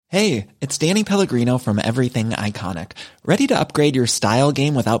Hey, it's Danny Pellegrino from Everything Iconic. Ready to upgrade your style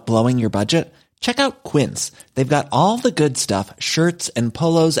game without blowing your budget? Check out Quince. They've got all the good stuff, shirts and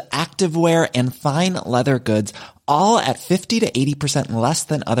polos, activewear, and fine leather goods, all at 50 to 80% less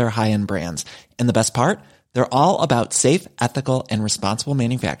than other high-end brands. And the best part? They're all about safe, ethical, and responsible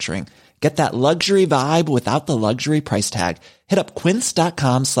manufacturing. Get that luxury vibe without the luxury price tag. Hit up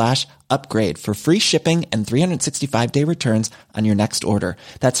quince.com/upgrade for free shipping and 365-day returns on your next order.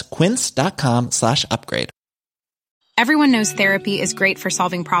 That's quince.com/upgrade. Everyone knows therapy is great for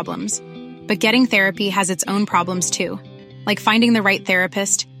solving problems, but getting therapy has its own problems too, like finding the right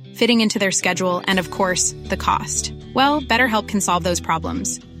therapist, fitting into their schedule, and of course, the cost. Well, BetterHelp can solve those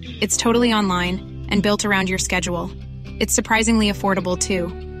problems. It's totally online and built around your schedule. It's surprisingly affordable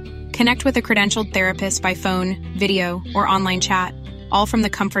too. Connect with a credentialed therapist by phone, video, or online chat, all from the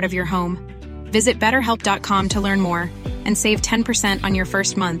comfort of your home. Visit BetterHelp.com to learn more and save 10% on your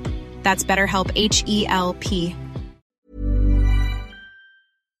first month. That's BetterHelp, H-E-L-P.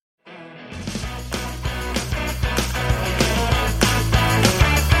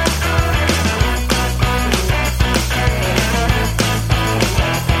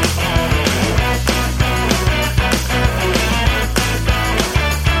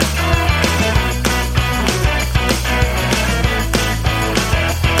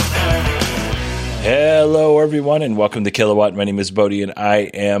 Hello, everyone, and welcome to Kilowatt. My name is Bodie, and I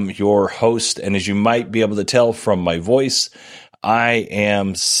am your host. And as you might be able to tell from my voice, I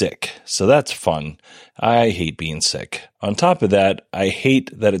am sick. So that's fun. I hate being sick. On top of that, I hate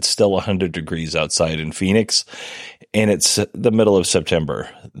that it's still 100 degrees outside in Phoenix, and it's the middle of September.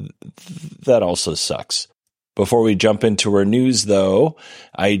 That also sucks. Before we jump into our news, though,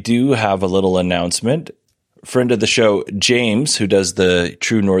 I do have a little announcement. Friend of the show, James, who does the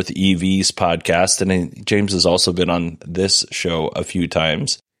True North EVs podcast, and James has also been on this show a few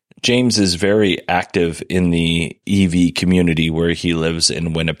times. James is very active in the EV community where he lives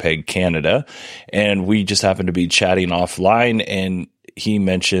in Winnipeg, Canada, and we just happened to be chatting offline, and he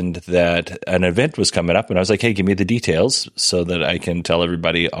mentioned that an event was coming up, and I was like, hey, give me the details so that I can tell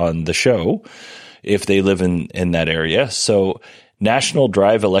everybody on the show if they live in that area. So National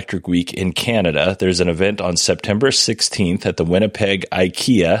Drive Electric Week in Canada. There's an event on September 16th at the Winnipeg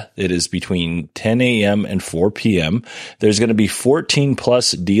IKEA. It is between 10 a.m. and 4 p.m. There's going to be 14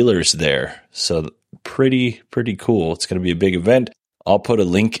 plus dealers there. So pretty cool. It's going to be a big event. I'll put a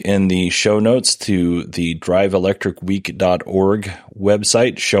link in the show notes to the driveelectricweek.org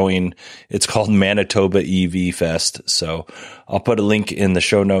website showing it's called Manitoba EV Fest. So I'll put a link in the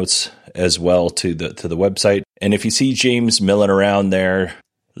show notes as well to the website. And if you see James milling around there,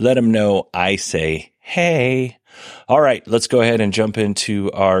 let him know I say, hey. All right, let's go ahead and jump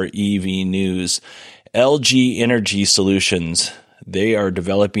into our EV news. LG Energy Solutions. They are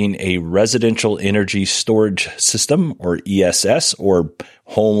developing a residential energy storage system, or ESS, or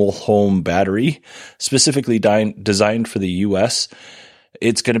whole home battery, specifically designed for the U.S.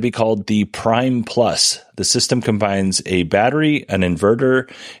 It's going to be called the Prime Plus. The system combines a battery, an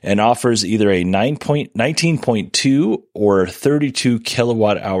inverter, and offers either a 19.2 or 32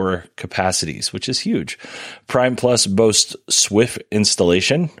 kilowatt hour capacities, which is huge. Prime Plus boasts swift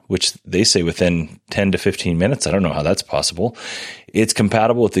installation, which they say within 10 to 15 minutes. I don't know how that's possible. It's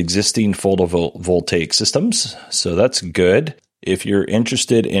compatible with existing photovoltaic systems, so that's good. If you're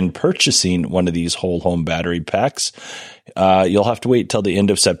interested in purchasing one of these whole home battery packs, you'll have to wait till the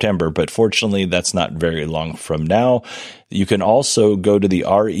end of September, but fortunately that's not very long from now. You can also go to the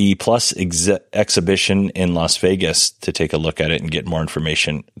RE Plus exhibition in Las Vegas to take a look at it and get more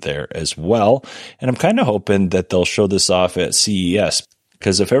information there as well. And I'm kind of hoping that they'll show this off at CES,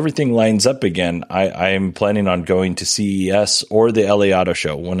 because if everything lines up again, I am planning on going to CES or the LA Auto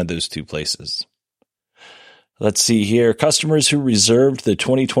Show, one of those two places. Let's see here. Customers who reserved the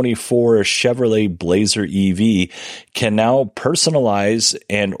 2024 Chevrolet Blazer EV can now personalize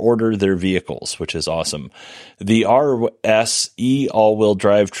and order their vehicles, which is awesome. The RSE all-wheel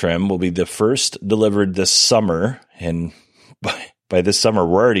drive trim will be the first delivered this summer. And by this summer,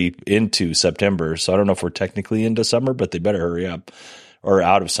 we're already into September. So I don't know if we're technically into summer, but they better hurry up, or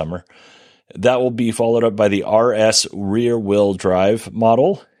out of summer. That will be followed up by the RS rear-wheel drive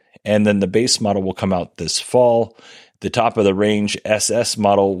model. And then the base model will come out this fall. The top of the range SS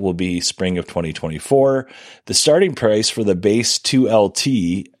model will be spring of 2024. The starting price for the base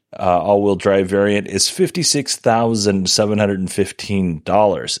 2LT all-wheel drive variant is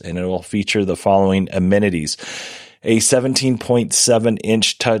 $56,715, and it will feature the following amenities: a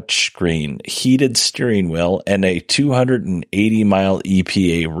 17.7-inch touchscreen, heated steering wheel, and a 280-mile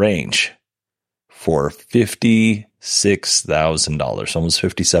EPA range. for $56,000, almost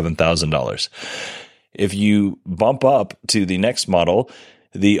 $57,000. If you bump up to the next model,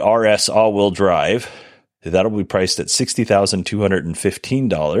 the RS all-wheel drive, that'll be priced at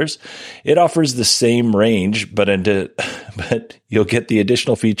 $60,215. It offers the same range, but you'll get the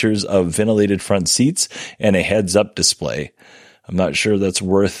additional features of ventilated front seats and a heads-up display. I'm not sure that's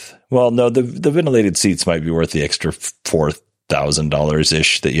worth, well, no, the ventilated seats might be worth the extra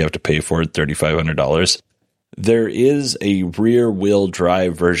 $4,000-ish that you have to pay for it, $3,500. There is a rear-wheel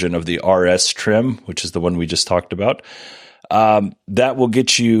drive version of the RS trim, which is the one we just talked about. That will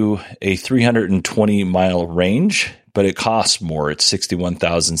get you a 320-mile range, but it costs more. It's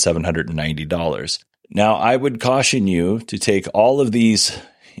 $61,790. Now, I would caution you to take all of these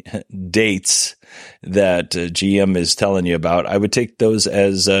dates that GM is telling you about. I would take those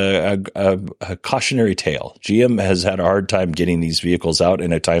as a cautionary tale. GM has had a hard time getting these vehicles out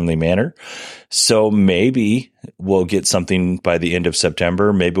in a timely manner. So maybe we'll get something by the end of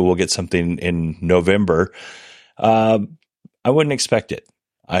September. Maybe we'll get something in November. I wouldn't expect it.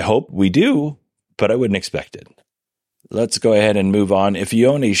 I hope we do, but I wouldn't expect it. Let's go ahead and move on. If you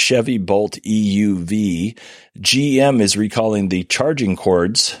own a Chevy Bolt EUV, GM is recalling the charging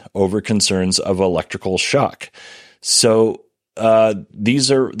cords over concerns of electrical shock. So this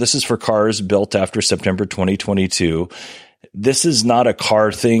is for cars built after September 2022. This is not a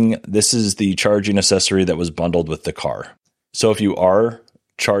car thing. This is the charging accessory that was bundled with the car. So if you are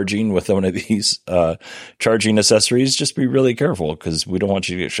charging with one of these charging accessories, just be really careful because we don't want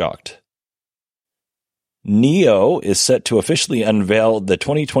you to get shocked. NIO is set to officially unveil the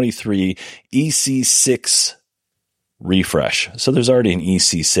 2023 EC6 refresh. So there's already an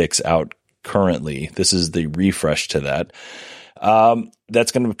EC6 out currently. This is the refresh to that.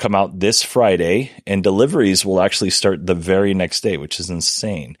 That's going to come out this Friday, and deliveries will actually start the very next day, which is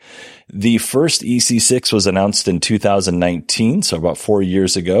insane. The first EC6 was announced in 2019, so about 4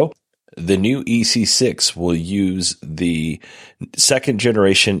 years ago. The new EC6 will use the second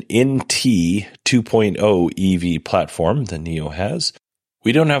generation NT 2.0 EV platform the NIO has.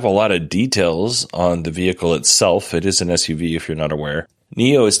 We don't have a lot of details on the vehicle itself. It is an SUV if you're not aware.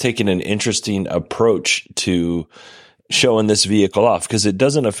 NIO is taking an interesting approach to showing this vehicle off because it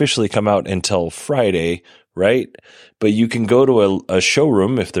doesn't officially come out until Friday, right? But you can go to a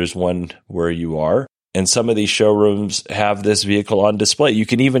showroom if there's one where you are. And some of these showrooms have this vehicle on display. You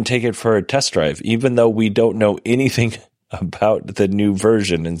can even take it for a test drive, even though we don't know anything about the new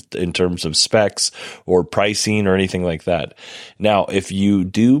version in terms of specs or pricing or anything like that. Now, if you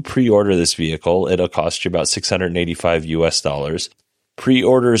do pre-order this vehicle, it'll cost you about $685.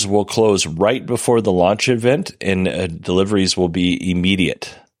 Pre-orders will close right before the launch event, and deliveries will be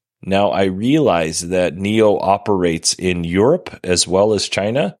immediate. Now, I realize that NIO operates in Europe as well as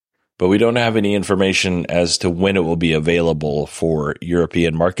China, but we don't have any information as to when it will be available for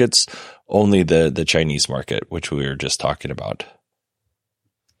European markets, only the Chinese market, which we were just talking about.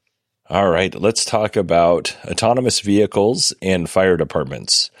 All right, let's talk about autonomous vehicles and fire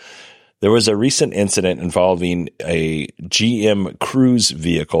departments. There was a recent incident involving a GM Cruise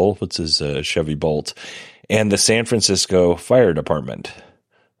vehicle, which is a Chevy Bolt, and the San Francisco Fire Department.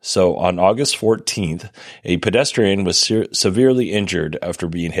 So on August 14th, a pedestrian was severely injured after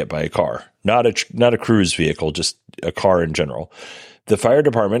being hit by a car. Not a cruise vehicle, just a car in general. The fire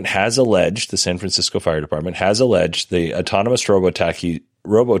department has alleged, the San Francisco Fire Department has alleged the autonomous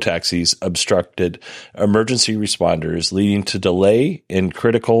robotaxis obstructed emergency responders, leading to delay in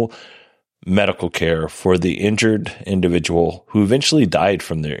critical medical care for the injured individual who eventually died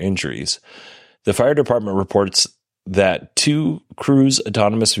from their injuries. The fire department reports that 2 Cruise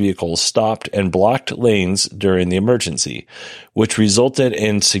autonomous vehicles stopped and blocked lanes during the emergency, which resulted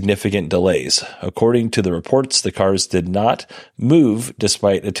in significant delays. According to the reports, the cars did not move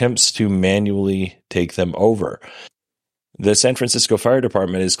despite attempts to manually take them over. The San Francisco Fire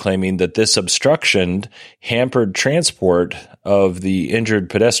Department is claiming that this obstruction hampered transport of the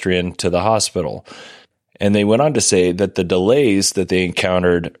injured pedestrian to the hospital. And they went on to say that the delays that they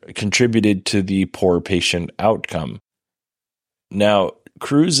encountered contributed to the poor patient outcome. Now,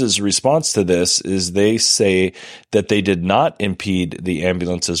 Cruise's response to this is they say that they did not impede the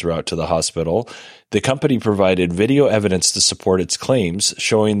ambulance's route to the hospital. The company provided video evidence to support its claims,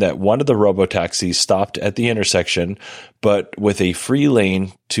 showing that one of the robotaxis stopped at the intersection, but with a free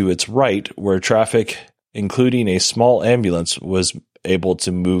lane to its right where traffic, including a small ambulance, was able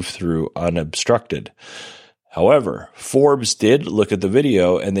to move through unobstructed. However, Forbes did look at the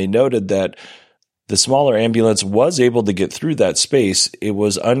video and they noted that the smaller ambulance was able to get through that space. It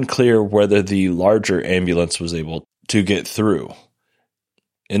was unclear whether the larger ambulance was able to get through.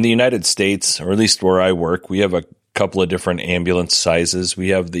 In the United States, or at least where I work, we have a couple of different ambulance sizes. We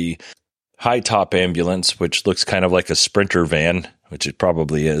have the high top ambulance, which looks kind of like a Sprinter van, which it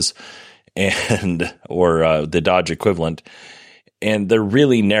probably is, and or the Dodge equivalent. And they're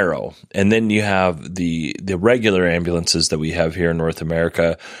really narrow. And then you have the regular ambulances that we have here in North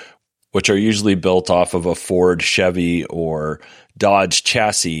America, which are usually built off of a Ford, Chevy, or Dodge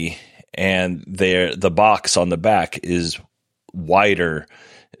chassis, and the box on the back is wider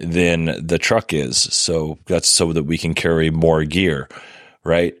than the truck is. So that's so that we can carry more gear,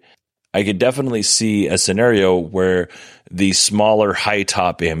 right? I could definitely see a scenario where the smaller high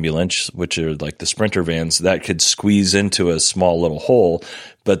top ambulance, which are like the Sprinter vans, that could squeeze into a small little hole.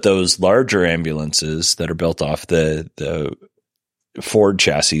 But those larger ambulances that are built off the Ford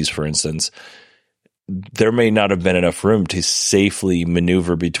chassis, for instance, there may not have been enough room to safely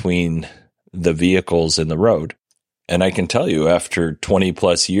maneuver between the vehicles in the road. And I can tell you, after 20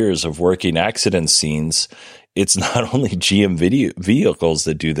 plus years of working accident scenes, it's not only GM vehicles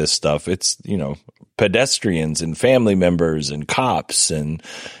that do this stuff. It's, pedestrians and family members and cops and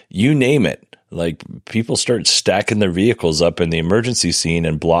you name it. Like, people start stacking their vehicles up in the emergency scene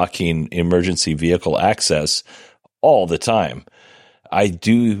and blocking emergency vehicle access all the time. I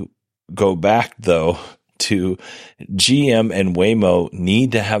do go back, though, to GM and Waymo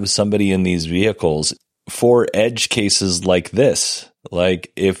need to have somebody in these vehicles for edge cases like this.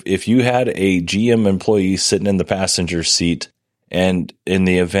 Like, if you had a GM employee sitting in the passenger seat and in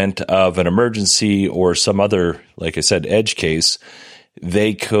the event of an emergency or some other, like I said, edge case,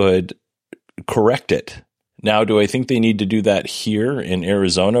 they could correct it. Now, do I think they need to do that here in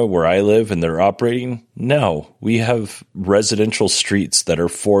Arizona where I live and they're operating? No, we have residential streets that are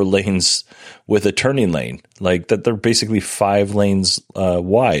 4 lanes with a turning lane, like that they're basically 5 lanes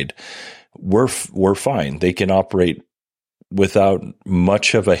wide. We're fine. They can operate without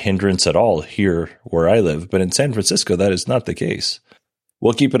much of a hindrance at all here where I live. But in San Francisco, that is not the case.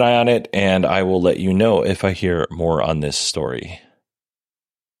 We'll keep an eye on it, and I will let you know if I hear more on this story.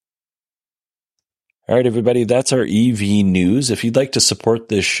 All right, everybody, that's our EV news. If you'd like to support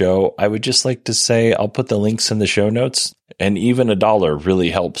this show, I would just like to say I'll put the links in the show notes, and even $1 really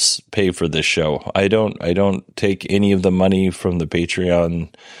helps pay for this show. I don't take any of the money from the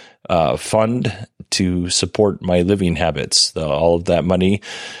Patreon fund to support my living habits. All of that money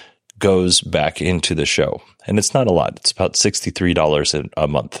goes back into the show, and it's not a lot. It's about $63 a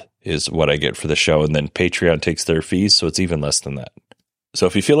month is what I get for the show, and then Patreon takes their fees, so it's even less than that. So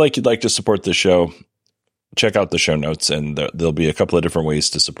if you feel like you'd like to support the show, check out the show notes, and there'll be a couple of different ways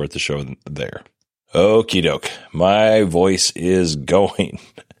to support the show there. Okie doke. My voice is going.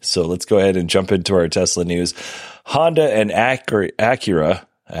 So let's go ahead and jump into our Tesla news. Honda and Acura.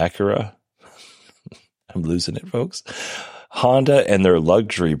 I'm losing it, folks. Honda and their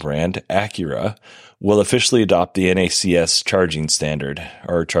luxury brand, Acura, will officially adopt the NACS charging standard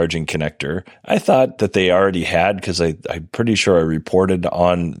or charging connector. I thought that they already had, because I'm pretty sure I reported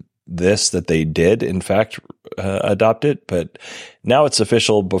on this that they did in fact adopt it, but now it's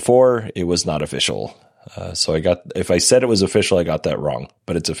official. Before it was not official. So if I said it was official, I got that wrong,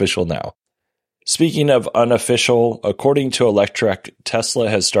 but it's official now. Speaking of unofficial, according to Electrek, Tesla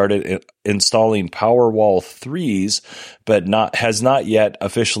has started installing Powerwall 3s, but has not yet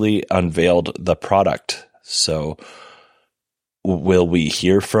officially unveiled the product. So will we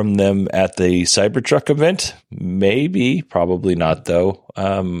hear from them at the Cybertruck event? Maybe, probably not, though.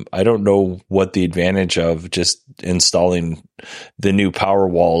 I don't know what the advantage of just installing the new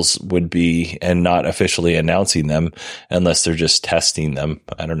Powerwalls would be and not officially announcing them, unless they're just testing them.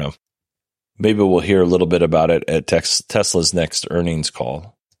 I don't know. Maybe we'll hear a little bit about it at Tesla's next earnings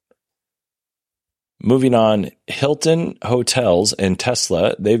call. Moving on, Hilton Hotels and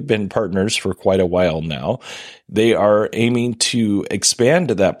Tesla, they've been partners for quite a while now. They are aiming to expand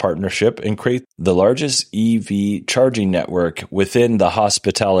that partnership and create the largest EV charging network within the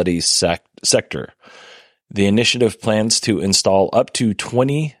hospitality sector. The initiative plans to install up to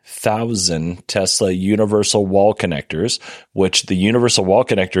 20,000 Tesla universal wall connectors, which the universal wall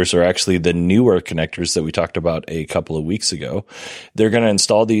connectors are actually the newer connectors that we talked about a couple of weeks ago. They're going to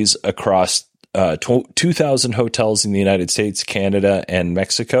install these across 2,000 hotels in the United States, Canada, and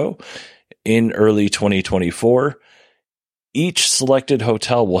Mexico in early 2024. Each selected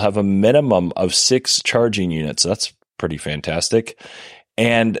hotel will have a minimum of 6 charging units. That's pretty fantastic.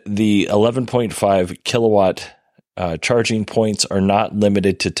 And the 11.5 kilowatt charging points are not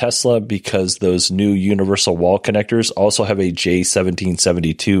limited to Tesla, because those new universal wall connectors also have a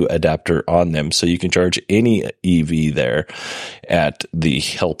J1772 adapter on them. So you can charge any EV there at the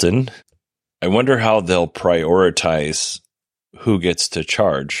Hilton. I wonder how they'll prioritize who gets to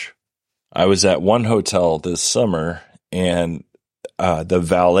charge. I was at one hotel this summer, and the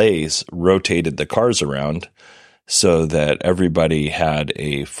valets rotated the cars around so that everybody had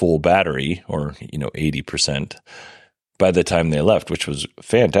a full battery, or 80%, by the time they left, which was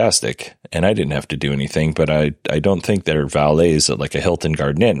fantastic. And I didn't have to do anything, but I don't think they're valets at like a Hilton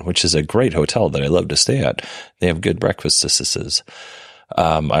Garden Inn, which is a great hotel that I love to stay at. They have good breakfast services.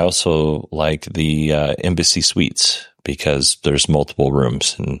 I also like the Embassy Suites because there's multiple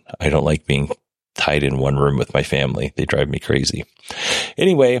rooms, and I don't like being tied in one room with my family. They drive me crazy.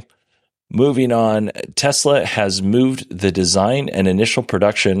 Anyway, moving on, Tesla has moved the design and initial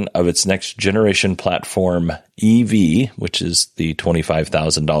production of its next generation platform EV, which is the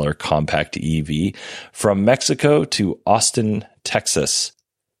 $25,000 compact EV, from Mexico to Austin, Texas.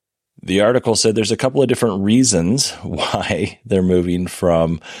 The article said there's a couple of different reasons why they're moving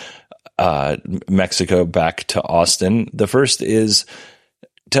from Mexico back to Austin. The first is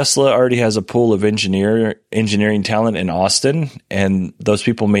Tesla already has a pool of engineering talent in Austin, and those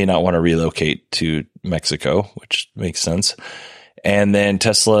people may not want to relocate to Mexico, which makes sense. And then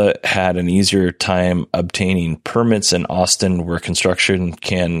Tesla had an easier time obtaining permits in Austin, where construction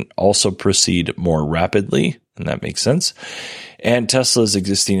can also proceed more rapidly, and that makes sense. And Tesla's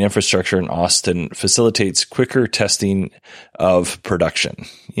existing infrastructure in Austin facilitates quicker testing of production.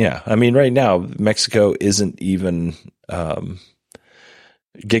 Yeah, I mean, right now, Mexico isn't even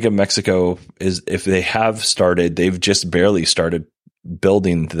Giga Mexico is, if they have started, they've just barely started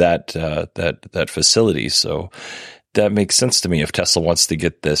building that facility. So that makes sense to me if Tesla wants to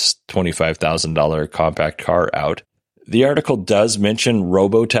get this $25,000 compact car out. The article does mention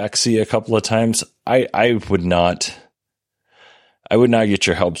robotaxi a couple of times. I would not get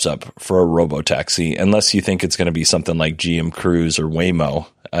your hopes up for a robotaxi unless you think it's going to be something like GM Cruise or Waymo.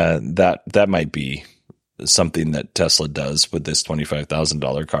 That might be something that Tesla does with this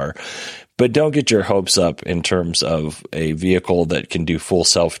 $25,000 car. But don't get your hopes up in terms of a vehicle that can do full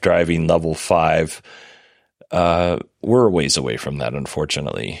self-driving level 5. We're a ways away from that,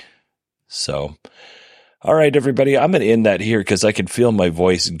 unfortunately. So, all right, everybody, I'm going to end that here because I could feel my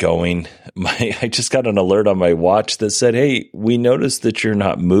voice going. I just got an alert on my watch that said, hey, we noticed that you're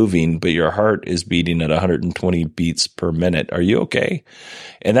not moving, but your heart is beating at 120 beats per minute. Are you okay?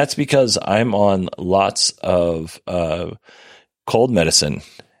 And that's because I'm on lots of cold medicine.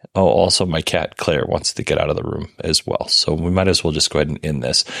 Oh, also my cat Claire wants to get out of the room as well. So we might as well just go ahead and end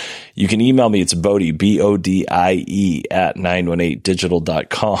this. You can email me. It's Bodie, Bodie at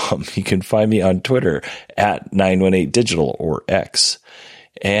 918digital.com. You can find me on Twitter at 918digital or X.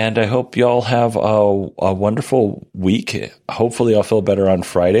 And I hope y'all have a wonderful week. Hopefully I'll feel better on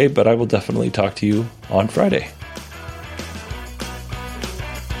Friday, but I will definitely talk to you on Friday.